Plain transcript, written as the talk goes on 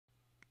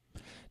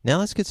Now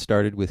let's get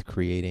started with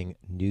creating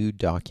new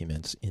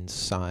documents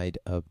inside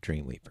of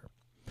Dreamweaver.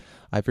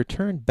 I've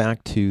returned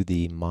back to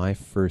the My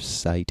First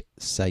Site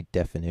site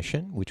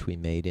definition, which we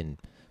made in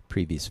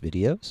previous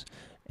videos.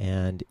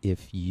 And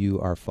if you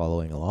are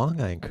following along,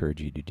 I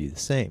encourage you to do the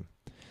same.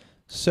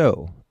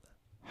 So,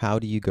 how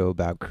do you go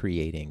about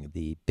creating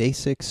the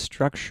basic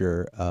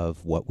structure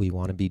of what we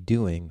want to be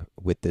doing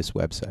with this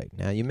website?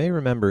 Now, you may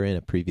remember in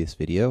a previous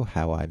video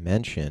how I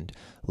mentioned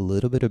a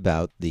little bit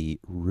about the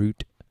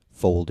root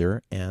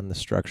folder and the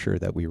structure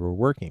that we were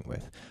working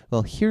with.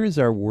 Well, here is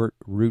our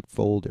root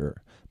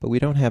folder, but we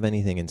don't have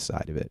anything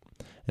inside of it.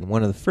 And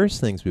one of the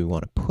first things we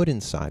want to put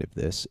inside of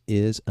this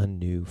is a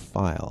new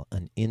file,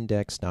 an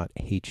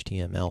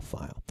index.html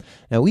file.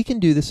 Now we can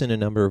do this in a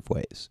number of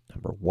ways.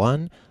 Number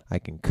one, I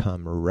can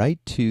come right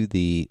to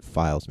the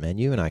Files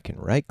menu and I can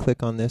right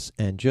click on this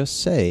and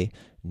just say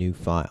New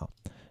File.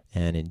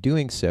 And in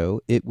doing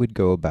so, it would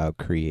go about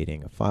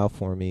creating a file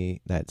for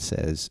me that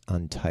says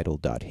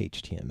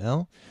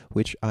untitled.html,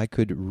 which I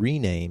could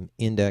rename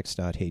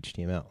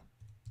index.html.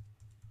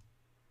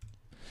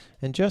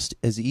 And just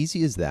as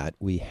easy as that,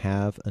 we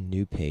have a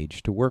new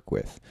page to work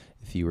with.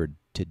 If you were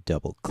to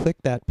double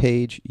click that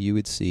page, you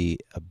would see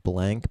a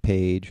blank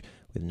page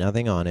with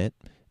nothing on it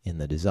in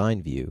the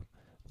design view.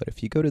 But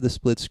if you go to the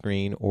split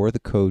screen or the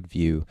code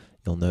view,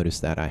 you'll notice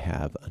that I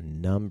have a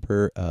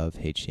number of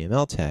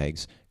HTML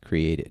tags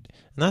created.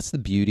 And that's the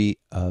beauty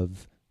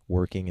of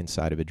working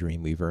inside of a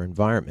Dreamweaver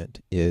environment,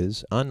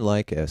 is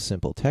unlike a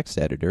simple text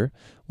editor,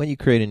 when you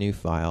create a new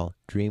file,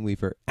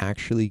 Dreamweaver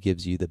actually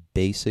gives you the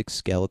basic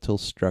skeletal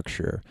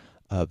structure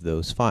of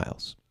those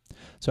files.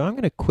 So I'm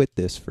going to quit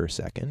this for a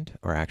second,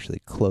 or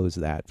actually close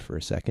that for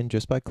a second,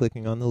 just by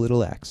clicking on the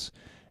little X.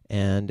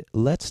 And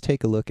let's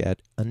take a look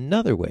at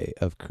another way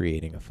of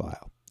creating a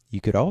file. You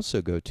could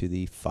also go to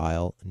the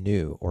File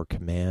New, or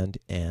Command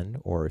N,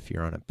 or if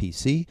you're on a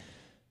PC,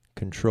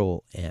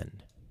 Control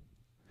N.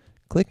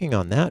 Clicking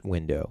on that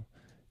window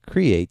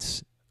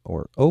creates,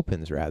 or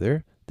opens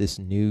rather, this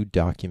new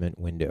document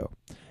window.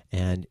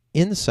 And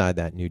inside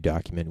that new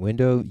document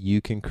window,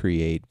 you can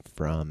create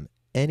from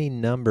any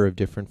number of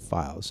different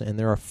files. And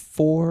there are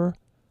 4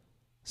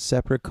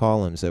 separate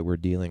columns that we're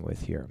dealing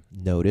with here.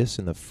 Notice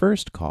in the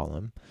first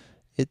column,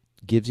 it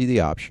gives you the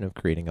option of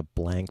creating a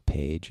blank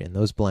page, and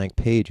those blank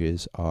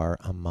pages are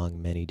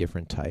among many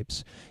different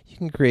types. You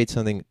can create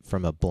something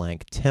from a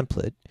blank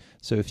template.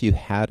 So if you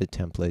had a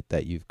template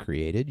that you've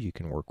created, you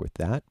can work with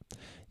that.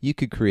 You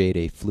could create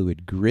a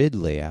fluid grid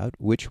layout,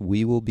 which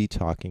we will be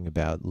talking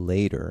about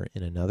later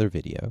in another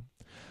video.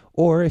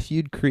 Or if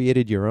you'd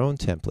created your own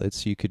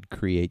templates, you could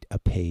create a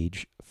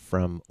page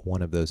from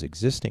one of those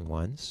existing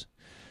ones.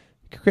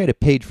 You could create a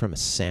page from a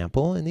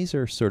sample, and these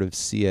are sort of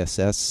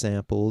CSS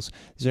samples.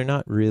 These are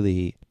not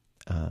really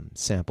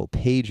sample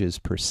pages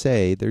per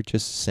se, they're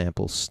just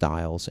sample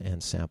styles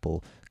and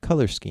sample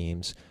color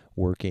schemes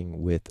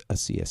working with a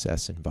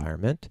CSS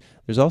environment.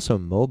 There's also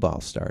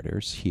mobile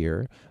starters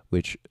here,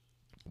 which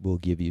will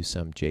give you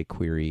some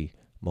jQuery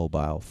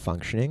mobile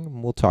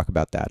functioning. We'll talk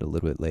about that a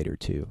little bit later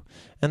too.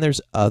 And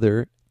there's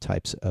other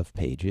types of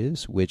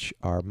pages which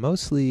are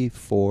mostly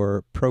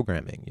for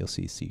programming. You'll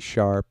see C#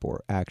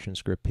 or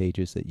ActionScript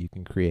pages that you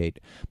can create,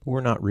 but we're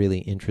not really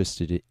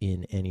interested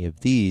in any of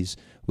these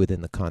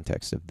within the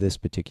context of this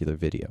particular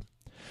video.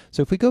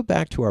 So if we go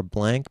back to our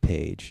blank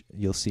page,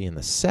 you'll see in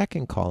the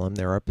second column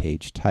there are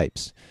page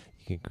types.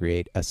 You can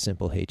create a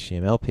simple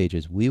HTML page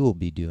as we will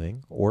be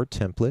doing, or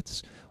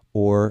templates,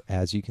 or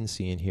as you can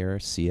see in here,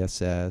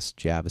 CSS,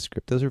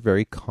 JavaScript. Those are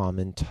very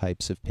common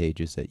types of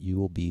pages that you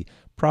will be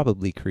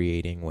probably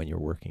creating when you're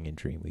working in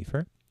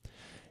Dreamweaver.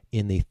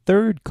 In the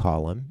third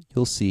column,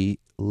 you'll see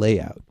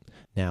layout.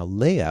 Now,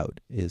 layout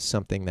is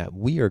something that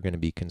we are going to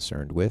be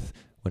concerned with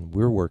when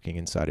we're working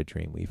inside of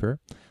Dreamweaver.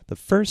 The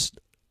first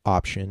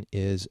option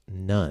is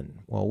none.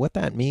 Well, what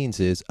that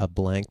means is a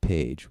blank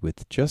page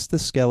with just the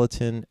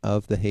skeleton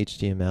of the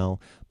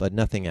HTML, but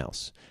nothing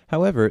else.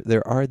 However,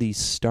 there are these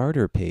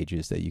starter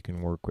pages that you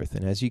can work with,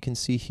 and as you can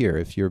see here,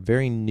 if you're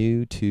very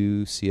new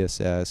to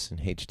CSS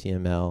and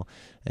HTML,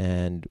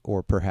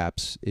 or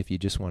perhaps if you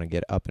just want to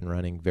get up and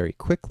running very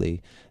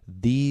quickly,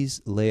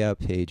 these layout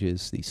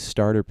pages, these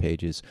starter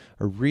pages,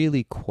 are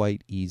really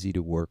quite easy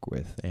to work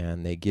with,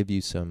 and they give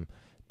you some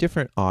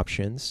different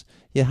options.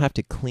 You have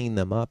to clean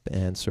them up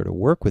and sort of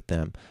work with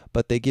them,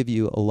 but they give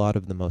you a lot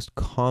of the most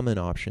common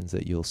options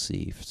that you'll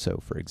see. So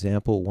for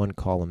example, 1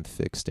 column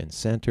fixed and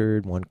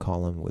centered, 1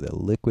 column with a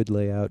liquid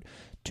layout,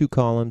 2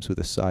 columns with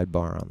a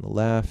sidebar on the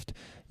left.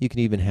 You can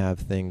even have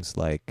things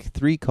like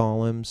 3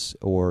 columns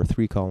or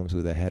 3 columns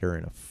with a header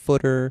and a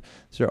footer.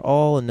 These are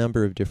all a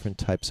number of different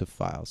types of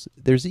files.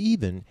 There's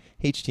even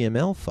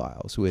HTML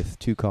files with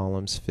 2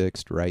 columns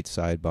fixed, right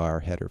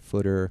sidebar, header,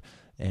 footer,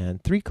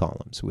 and 3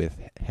 columns with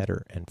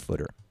header and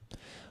footer.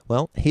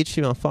 Well,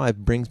 HTML5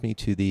 brings me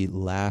to the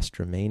last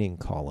remaining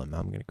column.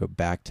 I'm going to go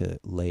back to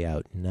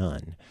layout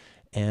none.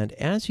 And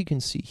as you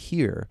can see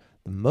here,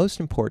 the most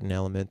important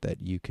element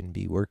that you can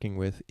be working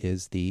with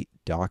is the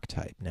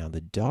Doctype. Now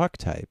the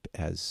Doctype,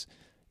 as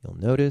you'll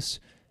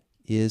notice,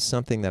 is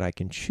something that I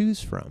can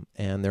choose from,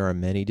 and there are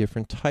many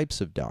different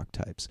types of doc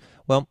types.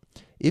 Well,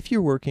 if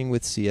you're working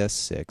with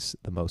CS6,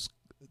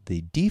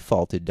 the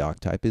defaulted doc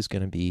type is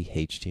going to be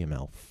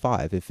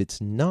HTML5. If it's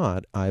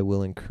not, I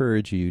will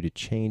encourage you to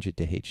change it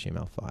to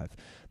HTML5.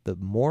 The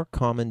more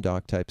common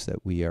doc types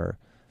that we are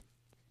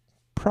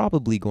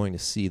probably going to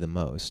see the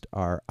most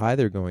are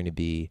either going to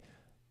be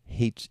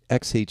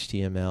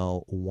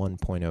XHTML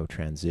 1.0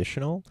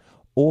 transitional,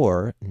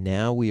 or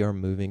now we are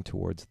moving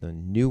towards the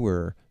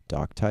newer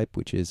doc type,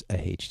 which is a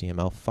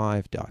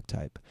HTML5 doc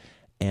type.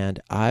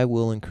 And I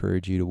will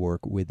encourage you to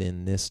work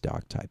within this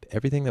doc type.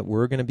 Everything that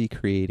we're going to be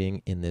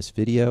creating in this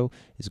video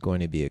is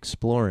going to be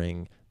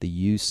exploring the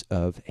use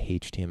of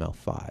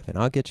HTML5. And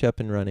I'll get you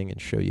up and running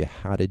and show you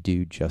how to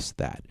do just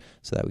that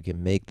so that we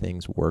can make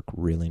things work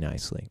really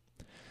nicely.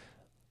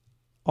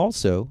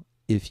 Also,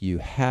 if you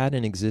had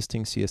an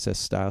existing CSS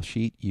style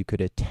sheet, you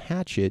could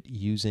attach it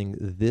using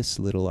this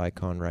little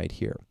icon right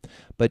here.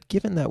 But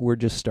given that we're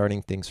just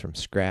starting things from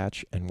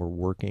scratch and we're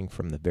working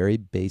from the very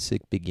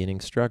basic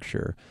beginning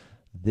structure,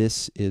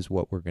 this is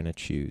what we're going to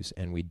choose,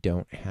 and we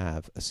don't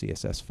have a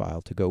CSS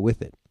file to go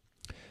with it.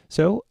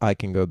 So I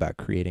can go about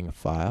creating a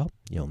file.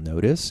 You'll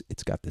notice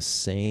it's got the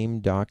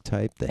same doc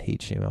type, the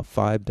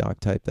HTML5 doc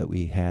type that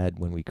we had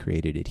when we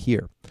created it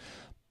here.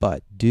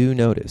 But do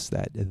notice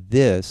that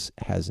this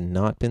has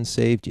not been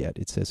saved yet.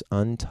 It says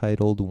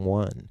Untitled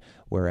 1,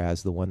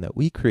 whereas the one that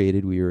we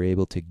created, we were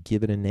able to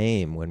give it a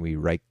name when we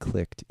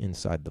right-clicked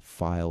inside the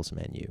Files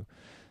menu.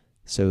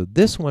 So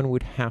this one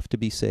would have to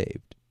be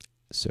saved.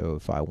 So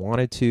if I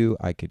wanted to,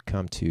 I could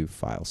come to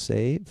File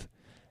Save,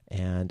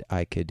 and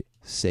I could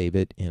save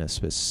it in a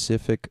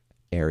specific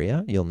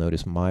area. You'll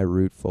notice my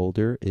root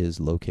folder is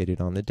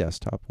located on the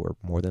desktop, where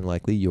more than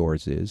likely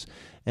yours is.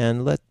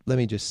 And let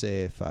me just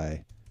say, if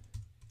I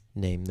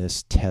name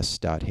this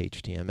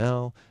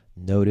test.html,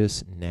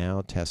 notice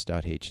now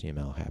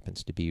test.html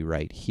happens to be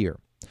right here.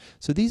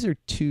 So these are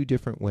two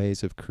different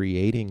ways of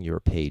creating your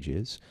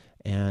pages,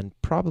 and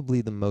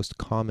probably the most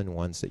common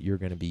ones that you're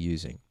going to be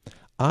using.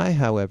 I,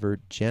 however,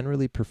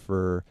 generally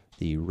prefer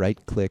the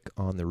right-click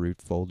on the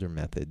root folder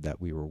method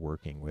that we were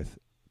working with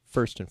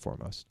first and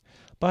foremost.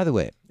 By the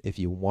way, if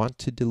you want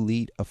to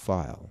delete a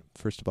file,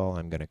 first of all,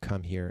 I'm going to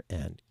come here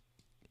and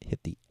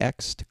hit the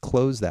X to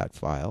close that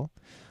file.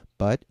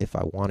 But if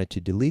I wanted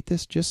to delete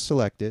this, just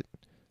select it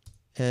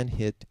and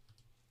hit,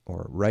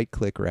 or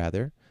right-click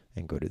rather,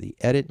 and go to the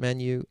Edit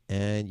menu,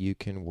 and you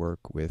can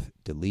work with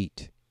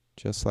Delete,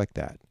 just like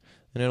that.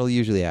 And it'll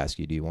usually ask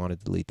you, do you want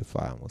to delete the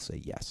file? And we'll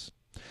say yes.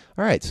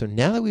 All right, so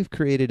now that we've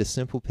created a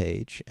simple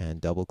page, and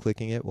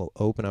double-clicking it will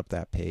open up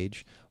that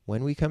page,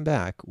 when we come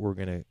back, we're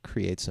going to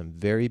create some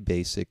very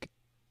basic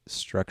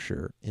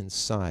structure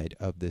inside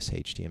of this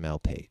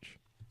HTML page.